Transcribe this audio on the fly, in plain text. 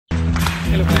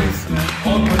Hello guys.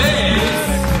 On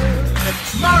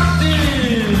today's Martin.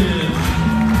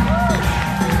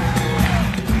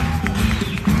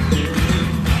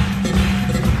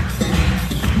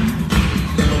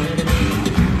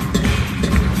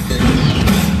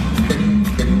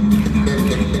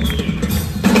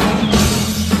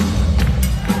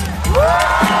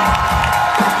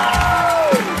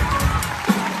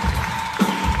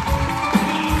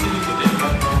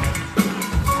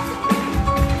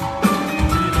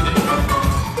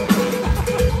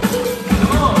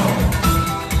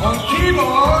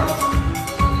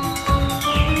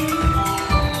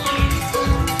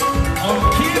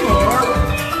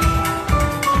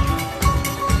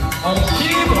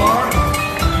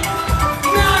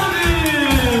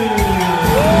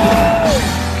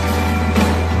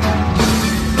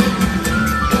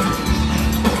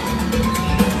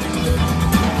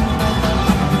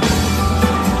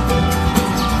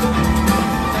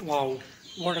 Wow,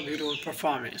 what a beautiful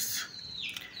performance.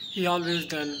 He always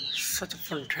done such a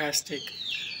fantastic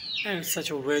and such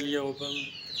a valuable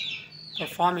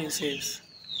performances.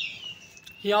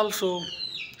 He also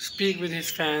speak with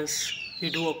his fans. He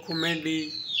do a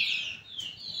comedy.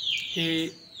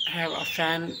 He have a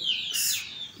fan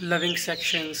loving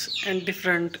sections and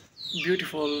different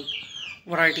beautiful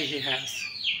variety he has,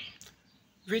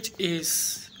 which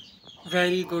is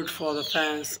very good for the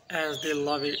fans as they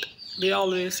love it. They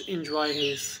always enjoy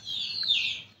his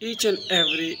each and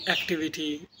every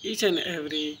activity, each and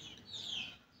every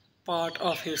part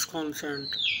of his concert.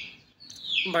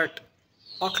 But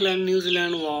Auckland, New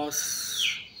Zealand was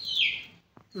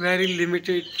very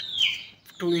limited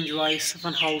to enjoy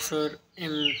Stephen Hauser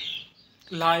in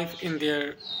live in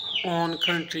their own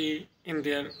country, in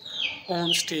their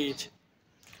own stage.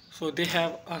 So they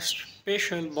have a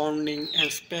special bonding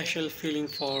and special feeling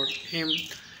for him,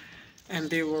 and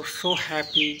they were so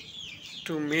happy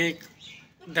to make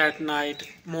that night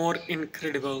more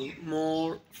incredible,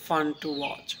 more fun to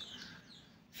watch.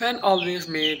 Fan always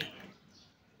made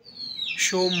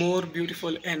show more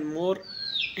beautiful and more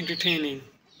entertaining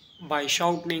by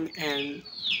shouting and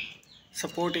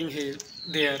supporting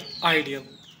their ideal.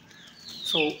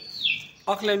 So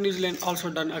Auckland, New Zealand also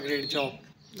done a great job.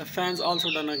 The fans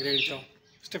also done a great job.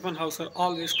 Stephen Hauser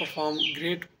always perform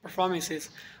great performances,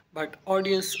 but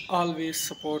audience always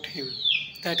support him.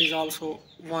 That is also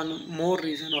one more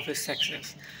reason of his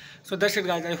success. So that's it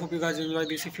guys. I hope you guys enjoyed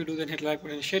this. If you do, then hit like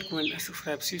button, share, comment and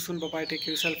subscribe. See you soon. Bye bye. Take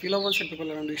care of yourself. You love ones and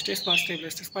people around you. Stay smart, stay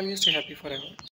blessed, stay smiling, stay happy forever.